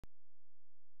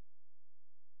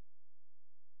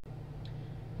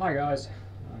Hi guys,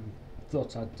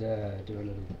 thought I'd do a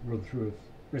little run through of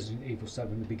Resident Evil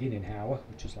 7 The Beginning Hour,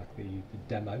 which is like the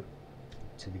demo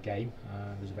to the game.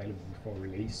 It was available before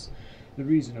release. The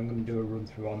reason I'm going to do a run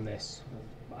through on this,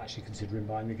 I'm actually considering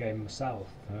buying the game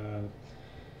myself.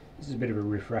 This is a bit of a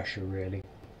refresher really.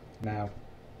 Now,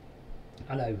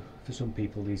 I know for some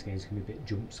people these games can be a bit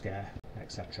jump scare,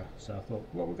 etc. So I thought,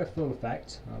 well, we'll go full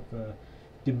effect. I've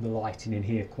dimmed the lighting in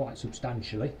here quite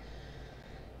substantially.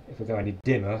 If I go any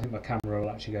dimmer, I think my camera will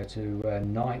actually go to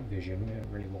night vision. We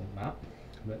don't really want that.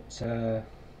 But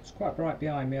it's quite bright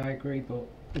behind me, I agree, but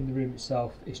in the room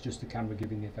itself, it's just the camera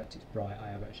giving the effect it's bright. I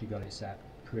have actually got it set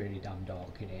pretty damn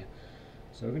dark in here.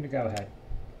 So we're going to go ahead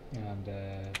and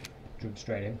jump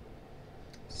straight in,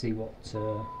 see what's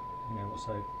so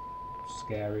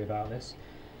scary about this.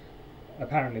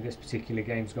 Apparently this particular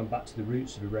game's gone back to the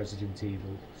roots of a Resident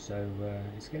Evil, so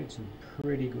it's getting some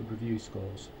pretty good review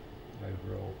scores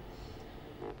overall.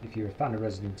 If you're a fan of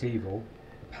Resident Evil,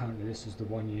 apparently this is the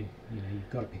one you've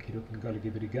got to pick it up and got to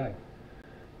give it a go.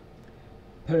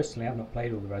 Personally, I've not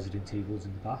played all the Resident Evils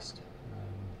in the past.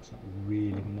 It's not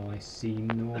really my scene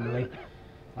normally.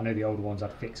 I know the older ones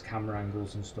had fixed camera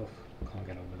angles and stuff. Can't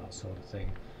get on with that sort of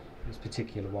thing. This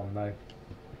particular one though,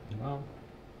 well,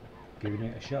 giving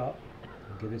it a shot.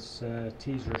 I'll give this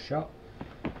teaser a shot.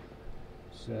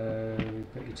 So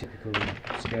we've got your typical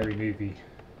scary movie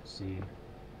scene.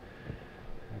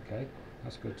 Okay,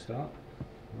 that's a good start.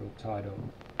 We're all tied up.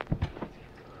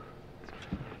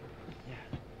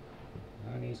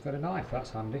 And he's got a knife, that's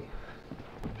handy.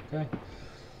 Okay.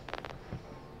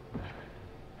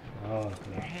 Oh,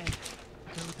 look at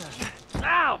that.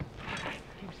 Ow!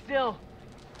 Keep still.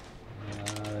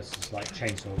 This is like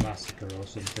Chainsaw Massacre or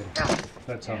something.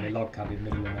 Don't tell me log cabin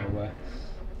middle of nowhere.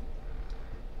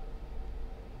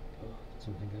 Oh,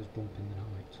 something goes bump in the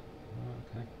night.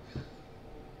 Oh, okay.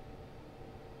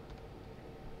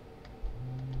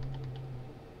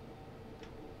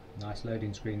 Nice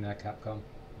loading screen there, Capcom.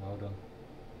 Well done.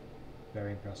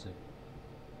 Very impressive.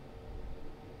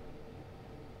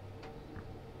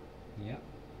 Yep.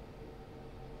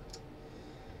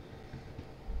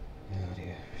 Oh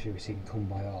dear, should we see him come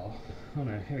by R? Oh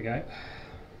no, here we go.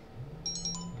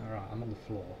 Alright, I'm on the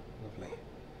floor. Lovely.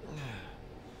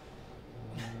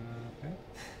 Okay.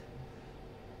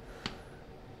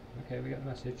 Okay, we get the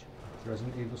message. It's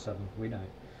Resident Evil 7, we know.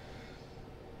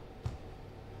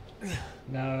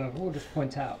 Now, I will just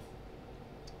point out,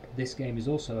 this game is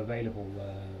also available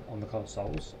on the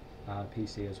consoles,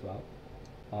 PC as well.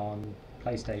 On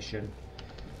PlayStation,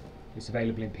 it's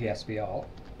available in PSVR.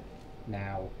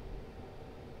 Now,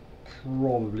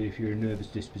 probably if you're a nervous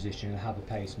disposition and have a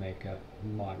pacemaker,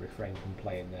 you might refrain from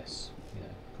playing this.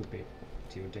 Could be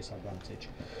to your disadvantage.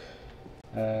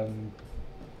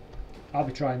 I'll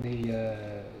be trying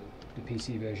the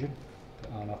PC version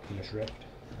on Oculus Rift,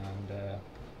 and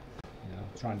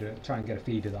try and get a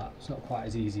feed of that. It's not quite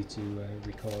as easy to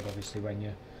record, obviously, when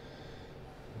you're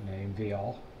in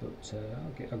VR, but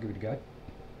I'll give it a go.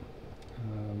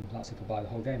 That's if I buy the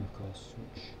whole game, of course,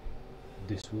 which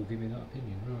this will give me that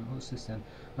opinion. Right, what's this then?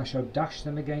 I shall dash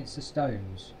them against the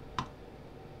stones.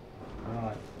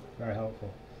 Right, very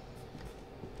helpful.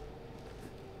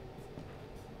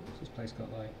 What's this place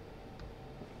got like?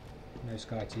 No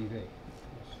Sky TV.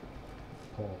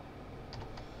 Poor.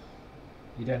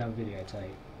 You don't have a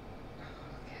videotape.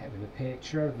 Get with a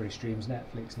picture. Everybody streams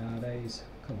Netflix nowadays.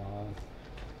 Come on.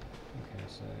 Okay,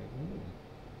 so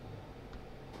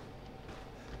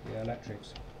yeah,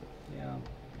 electrics. Yeah,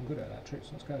 I'm good at electrics.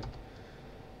 Let's go.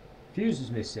 Fuse is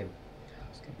missing.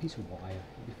 Let's get a piece of wire.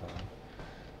 It'll be fine.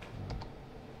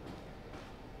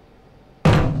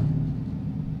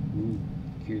 Ooh,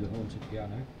 cue the haunted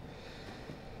piano.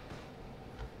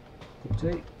 Cup of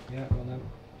tea. Yeah, well then.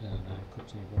 No, cup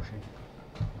tea brushing.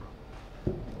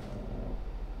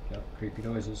 Yep, creepy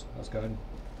noises. Let's go in.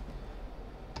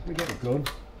 We get a gun.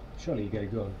 Surely you get a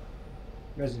gun.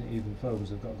 Resident Evil films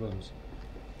have got guns.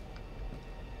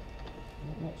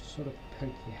 What sort of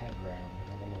poke your head round and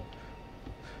have a look?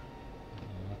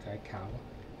 Okay, cower.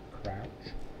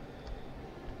 Crouch.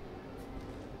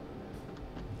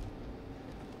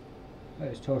 Oh,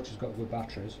 this torch has got good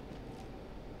batteries.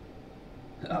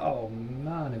 Oh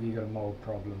man, have you got a mold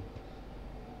problem?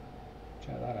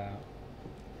 Check that out.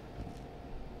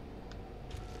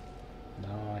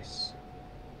 Nice.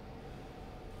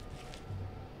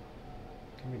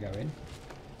 Can we go in?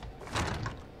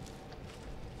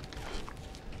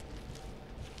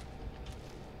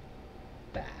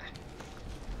 Bah.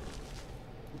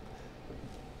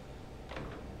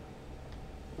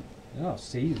 Oh,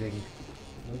 seething.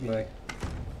 Lovely.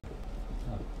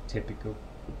 Oh, typical.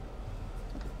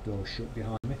 Door shut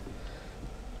behind me.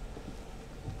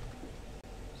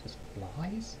 It says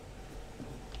flies?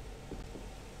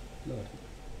 Blood.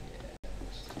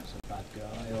 Yes, it's a bad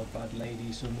guy or bad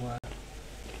lady somewhere.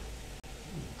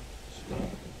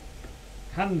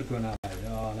 Handgun ammo.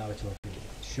 Oh, now we're talking.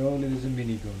 Surely there's a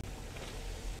minigun.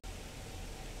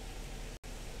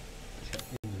 Check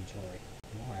inventory.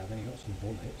 Oh, I've only got some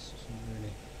bullets. It's not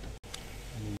really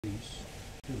any use.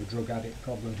 Bit of a drug addict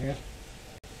problem here.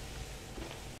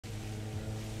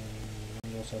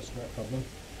 And also a sweat problem.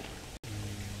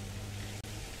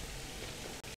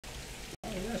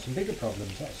 Oh yeah, some bigger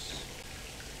problems. That's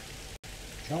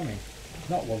charming.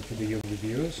 Not one for the younger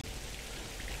viewers.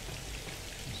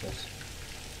 What's this?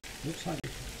 Looks like you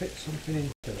can fit something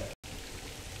into it.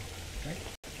 Okay.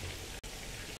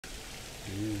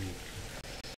 Ooh.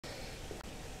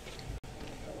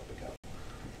 What we got?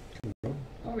 Can we run?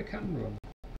 Oh, we can run.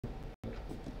 Good.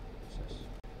 What's this?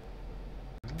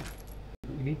 Oh,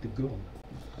 but we need the gun.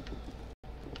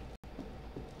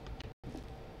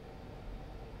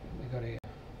 We got a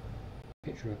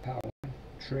picture of a power line,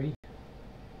 tree,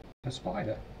 a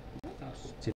spider.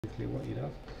 That's typically what you'd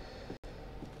have.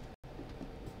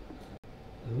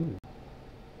 Ooh.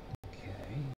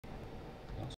 Okay.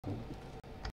 That's cool.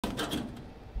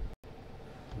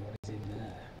 What is in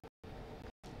there?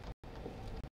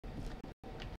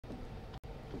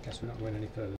 Guess we're not going any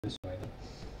further this way then.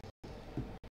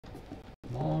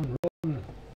 Come on, run!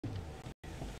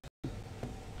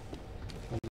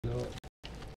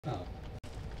 Oh.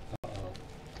 Uh-oh.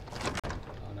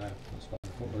 Oh no, that's fine. I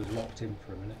thought I was locked in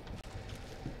for a minute.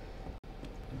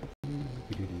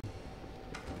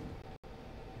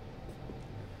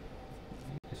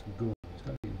 Gun. It's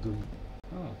got to be a gun.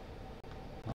 Oh.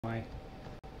 Hi.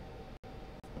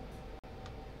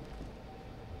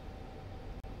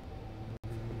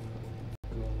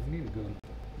 Gun. We need a gun.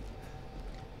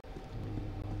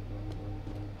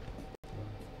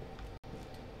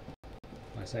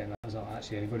 Am I saying that there's not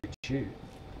actually anybody to shoot?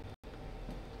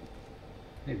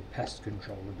 Maybe pest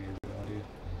control would be a good idea.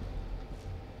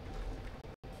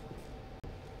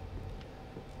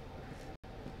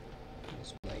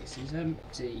 This place is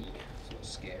empty. It's not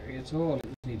scary at all. It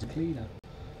just needs a cleaner.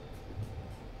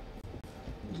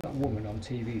 Who's that woman on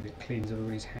TV that cleans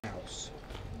everybody's house?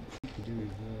 What do you do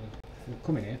with we'll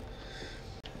come in here.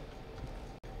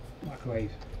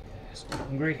 Microwave. Yeah, still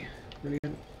hungry.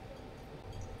 Brilliant.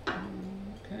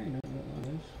 Okay, no, what that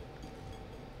is.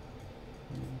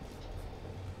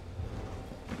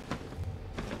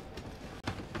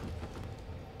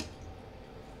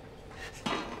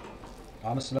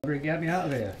 I'm a celebrity, get me out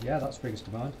of here. Yeah, that springs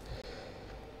to mind.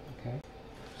 Okay,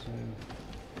 so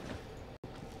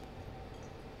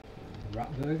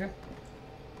rat burger.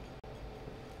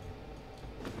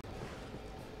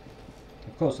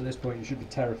 Of course, at this point you should be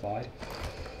terrified.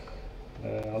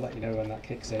 I'll let you know when that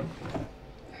kicks in.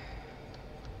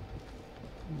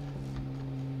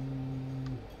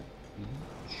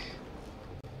 Beach.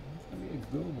 Give me a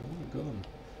gun. I want a gun.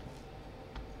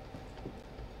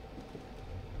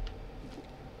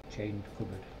 Chained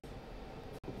cupboard.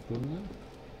 Gun then?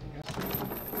 I guess.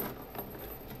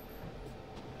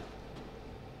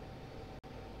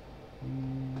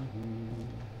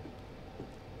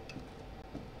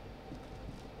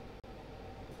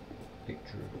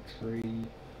 Picture of a tree.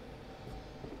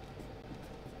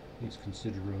 Needs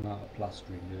considerable amount of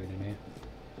plastering doing in here.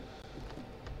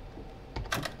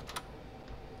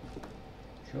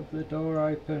 Shove the door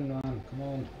open, man. Come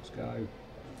on, let's go.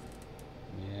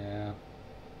 Yeah.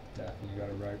 Definitely got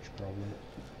a roach problem.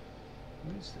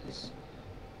 What is this?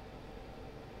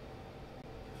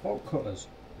 Bolt cutters.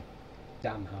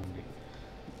 Damn handy.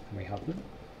 Can we have them?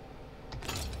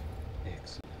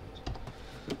 Excellent.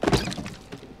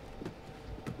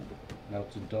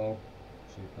 Melted doll.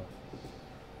 Super.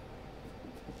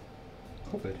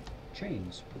 Cupboard.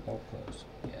 Chains. Bolt cutters.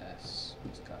 Yes.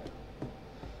 Let's go.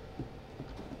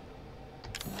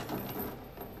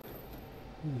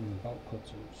 Bolt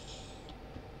cutters.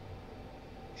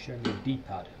 Showing me a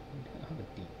D-pad. We don't have a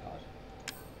D-pad.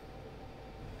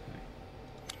 Okay.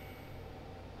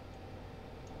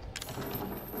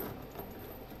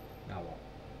 Now what?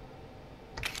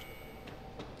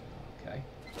 Okay.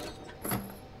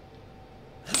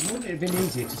 Wouldn't it have been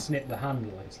easier to snip the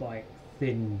handle? It's like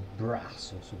thin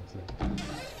brass or something.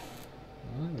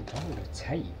 Oh, a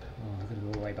tape. Oh, I've got to go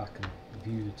all the way back and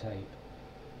view the tape.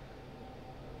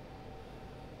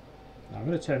 Now I'm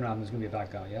going to turn around. There's going to be a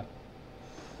bad guy, yeah?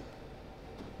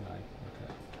 Right,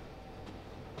 okay.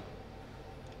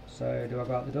 So, do I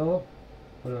go out the door,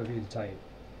 or do I view the tape?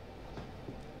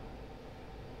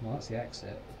 Well, that's the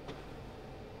exit.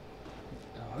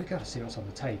 Oh, we gotta see what's on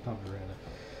the tape, haven't we, really?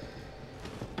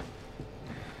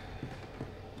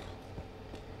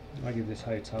 I give this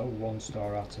hotel 1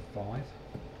 star out of 5.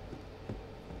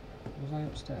 Was I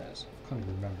upstairs? I can't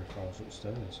even remember if I was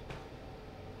upstairs.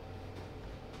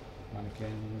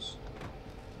 Mannequins,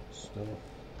 stuff.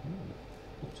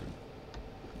 Button.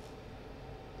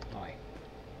 Hi.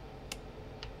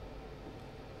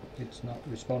 It's not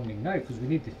responding. No, because we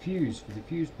need the fuse for the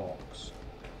fuse box.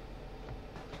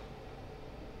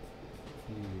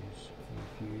 Fuse.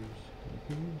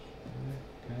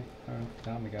 Okay,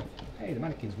 down we go. Hey, the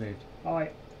mannequin's moved. Hi.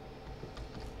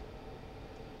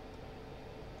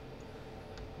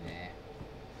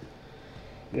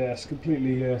 Yeah, it's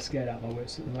completely scared out of my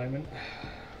wits at the moment.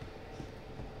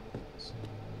 So,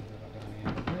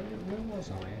 where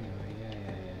was I anyway?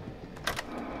 Yeah,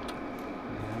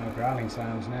 no growling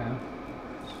sounds now.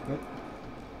 That's good.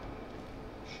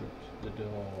 Shut the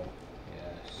door.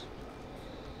 Yes.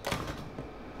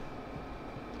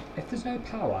 If there's no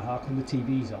power, how come the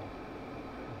TV's on?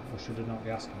 Or should I not be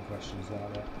asking questions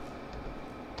like that?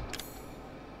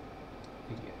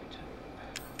 Idiot.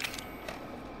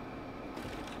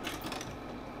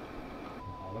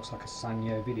 Oh, looks like a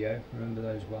Sanyo video. Remember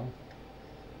those well.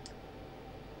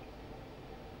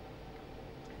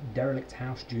 Derelict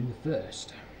house June the 1st.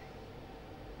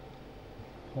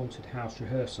 Haunted house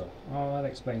rehearsal. Oh, that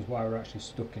explains why we're actually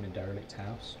stuck in a derelict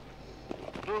house.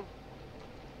 Where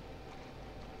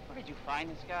did you find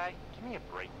this guy? Give me a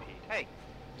break, Pete. Hey,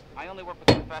 I only work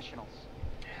with professionals.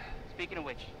 Speaking of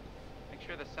which, make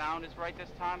sure the sound is right this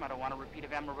time. I don't want a repeat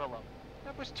of Amarillo.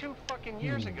 That was 2 fucking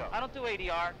years ago. I don't do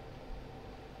ADR.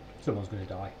 Someone's going to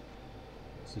die.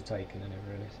 It's a taken, isn't it,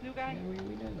 really? This new guy? Yeah,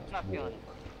 we know that's I'm not walk. feeling it.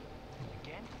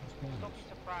 Again? Don't be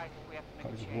surprised if we have to make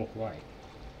Can't a we just change. walk away?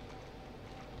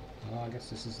 Oh, I guess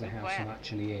this is the Good house plan. I'm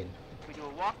actually in. We do a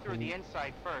walk through the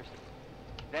inside first,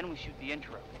 then we shoot the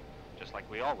intro. Just like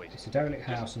we always It's do. a derelict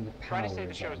house and the power Try to say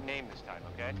the is show's on. name this time,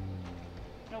 okay?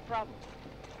 No problem.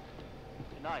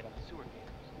 Tonight on the Sewer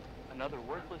Gators, another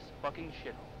worthless fucking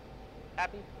shithole.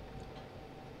 Happy?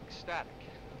 Ecstatic.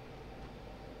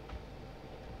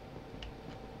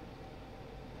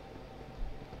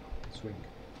 Swing.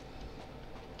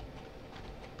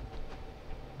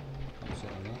 Can't sit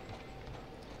on that.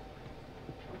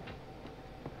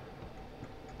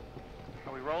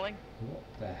 Are we rolling? What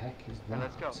the heck is Then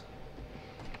that? let's go.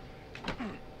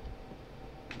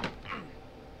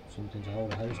 Something to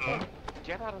hold a hose pipe?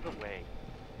 Get out of the way.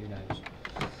 Who knows?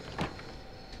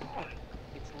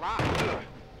 It's locked.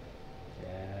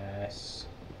 Yes.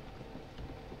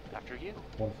 After you.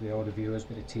 One for the older viewers,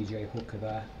 bit of TJ Hooker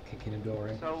there, kicking a door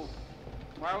in. So,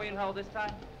 why are we in hell this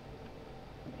time?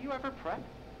 Do you ever prep?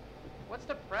 What's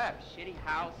the prep? Shitty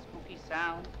house, spooky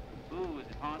sound, booze,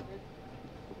 and haunted?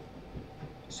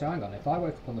 So hang on, if I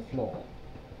woke up on the floor,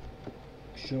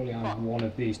 surely I'm Fuck. one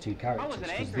of these two characters, wasn't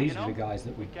because angry, these you are the know? guys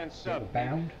that, Weekend that sub. were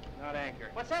bound. Not anchor.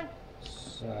 What's that?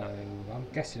 So I'm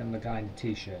guessing I'm the guy in the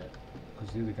t-shirt,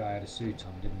 because the other guy had a suit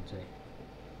on, didn't he?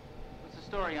 What's the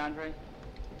story, Andre?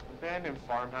 Abandoned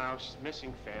farmhouse,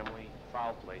 missing family,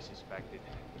 foul play suspected.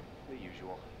 The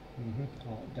usual.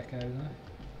 Art deco there.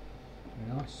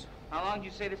 Very nice. How long did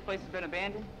you say this place has been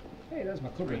abandoned? Hey, there's my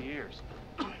 3 cupboard. years.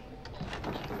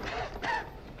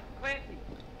 Clancy,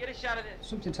 get a shot of this.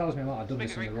 Something tells me I might have done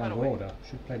Let's this make in a the great wrong cutaway. order.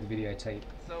 Should have played the videotape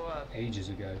So, ages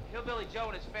ago. Hillbilly Joe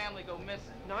and his family go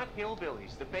missing. Not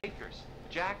hillbillies, the Bakers.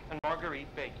 Jack and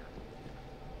Marguerite Baker.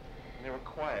 And they were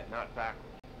quiet, not backward.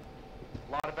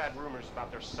 A lot of bad rumors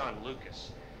about their son,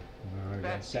 Lucas. There we go,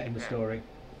 Bad setting the seed story.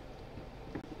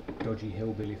 Dodgy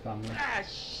hillbilly family. Ah,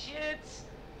 shit!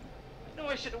 I know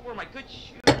I should have worn my good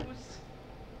shoes.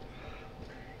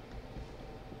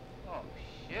 Oh,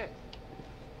 shit.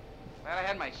 Glad I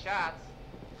had my shots.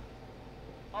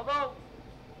 Although,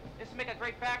 this would make a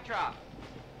great backdrop.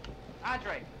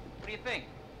 Andre, what do you think?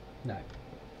 No.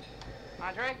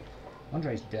 Andre?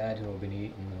 Andre's dead or been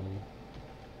eaten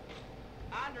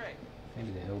or Andre!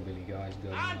 maybe the hillbilly guy's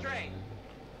going Andre!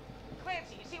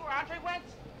 Clancy, you see where Andre went?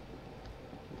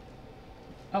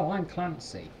 Oh, I'm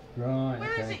Clancy. Right,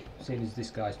 Where is okay. he? Seeing as this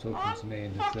guy's talking to me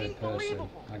in the third person,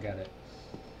 Unfucking-believable. I get it.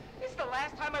 This is the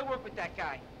last time I work with that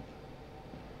guy.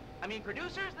 I mean,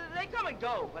 producers, they come and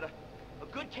go, but a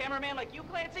good cameraman like you,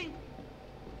 Clancy,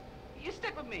 you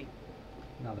stick with me.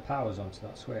 Now the power's onto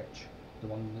that switch. The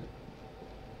one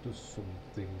that does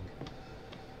something.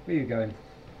 Where are you going?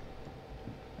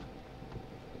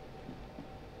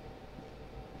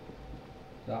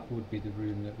 That would be the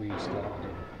room that we started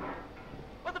in.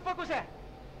 What the fuck was that?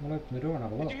 We'll open the door and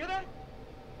have a Did look. you hear that?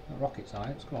 Not rocket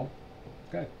science, come on.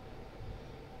 Let's go.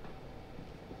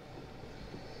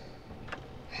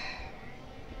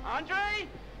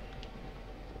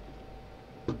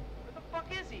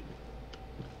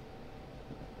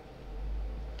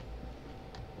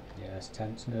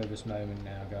 tense, nervous moment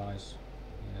now, guys.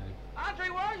 You know, Andre,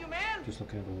 where are you, man? just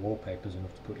looking at the wallpaper's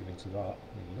enough to put you into that.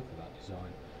 I mean, look at that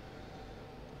design.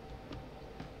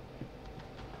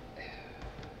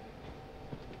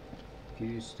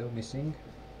 Fuse still missing.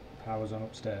 Power's on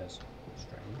upstairs.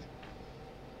 Strange.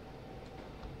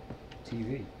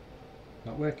 TV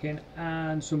not working,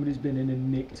 and somebody's been in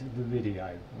and nicked the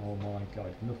video. Oh my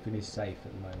god, nothing is safe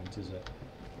at the moment, is it?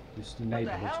 Just the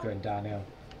neighbourhood's going downhill.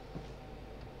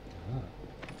 Ah,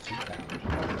 sit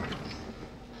down.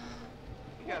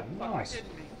 You gotta fucking Nice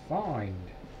kidding me. find.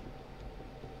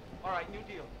 Alright, new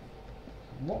deal.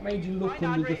 What made you look Find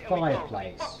under Andre the and we go.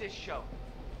 fireplace? Fuck this show.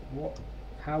 What?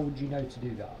 How would you know to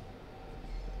do that?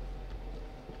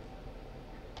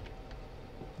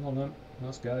 Come on then,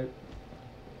 let's go.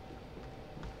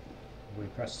 We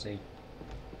press C.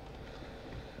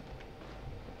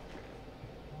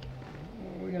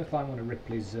 We're going to find one of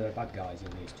Ripley's bad guys in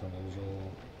these tunnels, or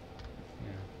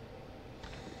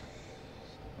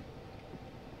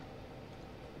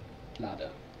yeah. Ladder.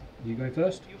 You going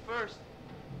first? You first.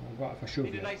 What if I shove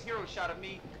Need you? a nice hero shot of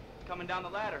me coming down the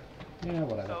ladder. Yeah,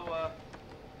 whatever. So,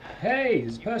 Hey,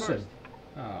 there's a you person. first.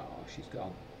 Oh, she's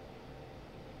gone.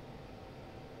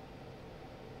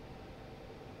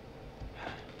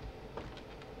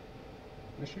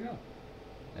 Where's she gone?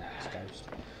 Ah, it's ghost.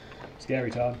 Scary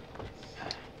time.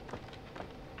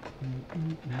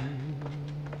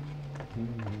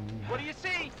 what do you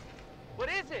see? What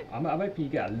is it? I'm hoping you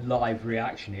get a live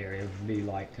reaction here of me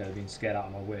like being scared out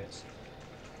of my wits.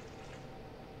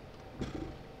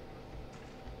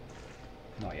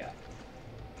 Not yet.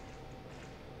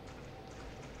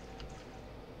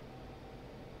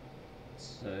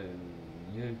 So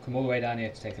you come all the way down here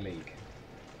to take a leak.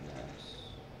 Yes.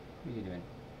 What are you doing?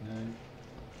 No.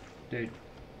 Dude,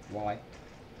 why?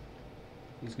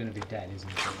 He's going to be dead, isn't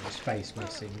he? His face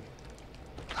missing.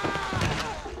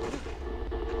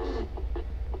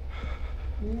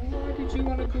 Why did you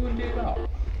want to go and do that?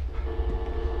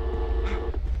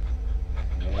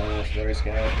 Oh, it's very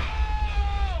scary.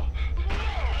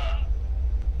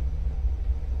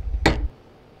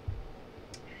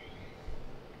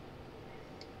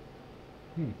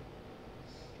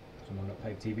 Someone not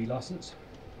paid TV license.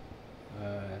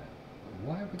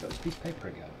 Why have we got this piece of paper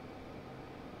again?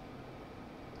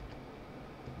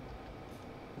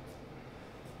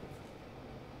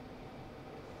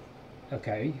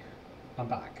 Okay, I'm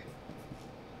back.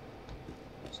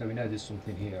 So we know there's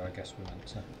something here. I guess we're meant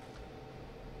to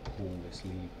pull this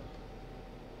lever.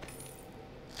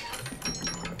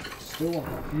 Still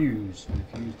want the fuse for the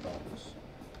fuse box.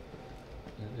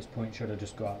 And at this point, should I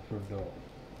just go out the front door?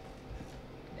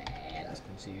 Nah, that's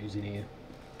confusing here.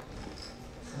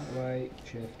 That way,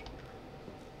 shift.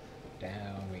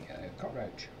 Down we go.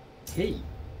 Cockroach. Key.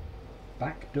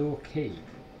 Back door key.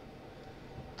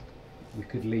 We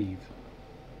could leave.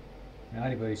 Now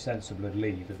anybody sensible would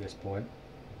leave at this point.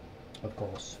 Of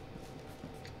course.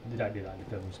 They don't do that in the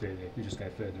films, do they? We just go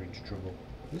further into trouble.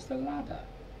 Where's the ladder?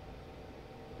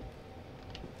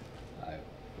 Oh.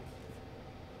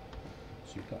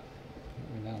 Super.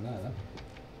 We're down there then.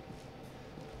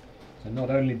 So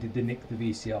not only did they nick the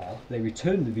VCR, they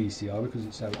returned the VCR because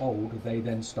it's so old, they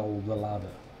then stole the ladder.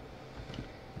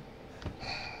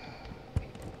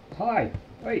 Hi!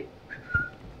 Wait!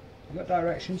 You got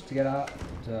directions to get out?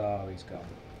 Oh, he's gone.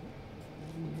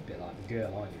 A bit like the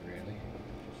girl, aren't you, really?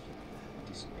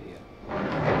 Just disappear.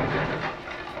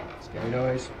 Scary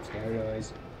noise, scary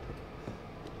noise.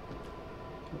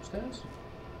 Upstairs?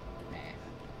 Nah.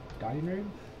 Dining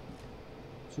room?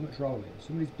 So much rolling.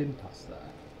 Somebody's been past there.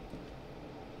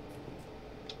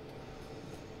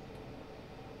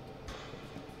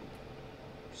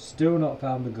 Still not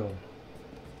found the gun.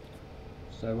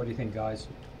 So what do you think, guys?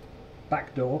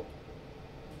 Back door?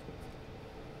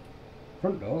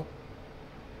 Front door?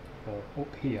 Or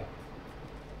up here?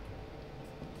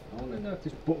 I want to know if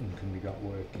this button can be got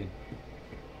working.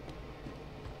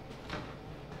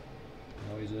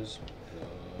 Noises. Good.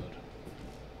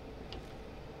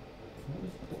 What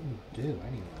does the button do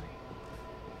anyway?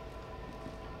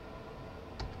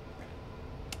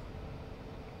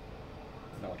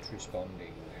 Not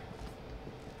responding.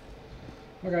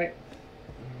 Okay.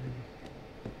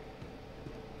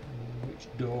 Which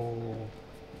door?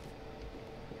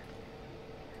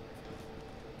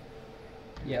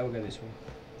 Yeah, we'll go this one.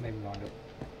 Maybe line up.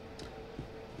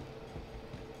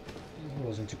 It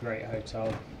wasn't a great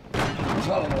hotel.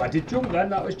 Oh, I did jump then.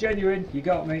 That was genuine. You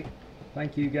got me.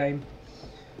 Thank you, game.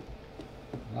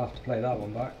 I'll have to play that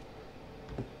one back.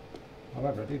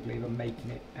 However, I do believe I'm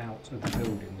making it out of the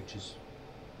building, which is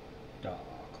dark.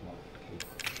 Come on, keep.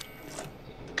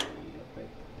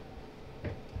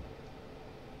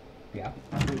 Yeah,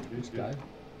 let's go.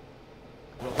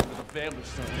 Welcome to the family,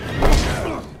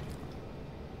 son.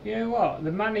 You know what?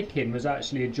 The mannequin was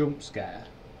actually a jump scare.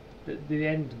 The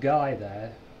end guy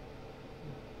there,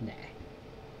 nah,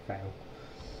 fail.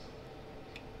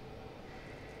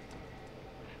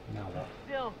 Now what?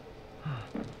 Still.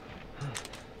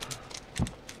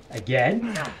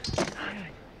 Again?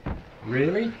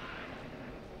 Really?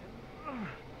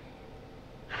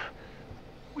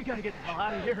 We gotta get the hell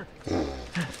out of here.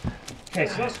 Okay,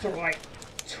 so that's took like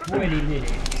 20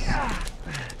 minutes.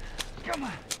 Come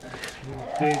on.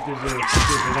 There's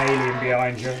an alien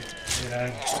behind you, you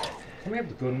know. Can we have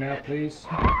the gun now, please?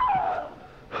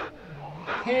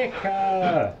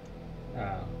 Kicker!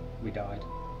 Oh, we died.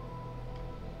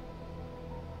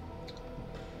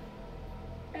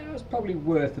 Yeah, it was probably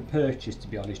worth the purchase, to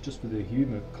be honest, just for the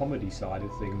humour comedy side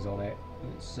of things on it.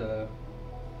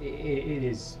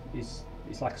 It's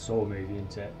it's like a Saw movie,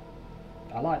 isn't it?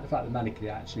 I like the fact that Mannequin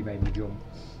actually made me jump.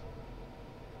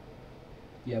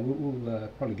 Yeah, we'll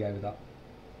probably go with that.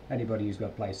 Anybody who's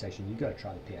got a PlayStation, you've got to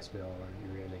try the PSVR,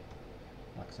 you really.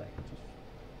 Like I say, just,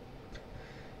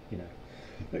 you know,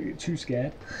 don't get too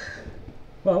scared.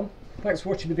 Well, thanks for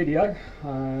watching the video.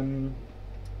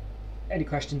 Any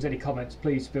questions, any comments,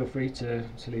 please feel free to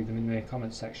leave them in the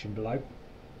comments section below.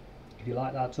 If you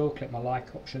like that at all, click my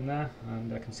like option there,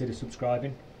 and consider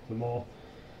subscribing for more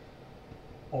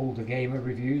older gamer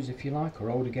reviews, if you like, or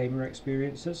older gamer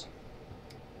experiences.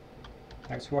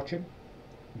 Thanks for watching.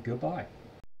 Goodbye.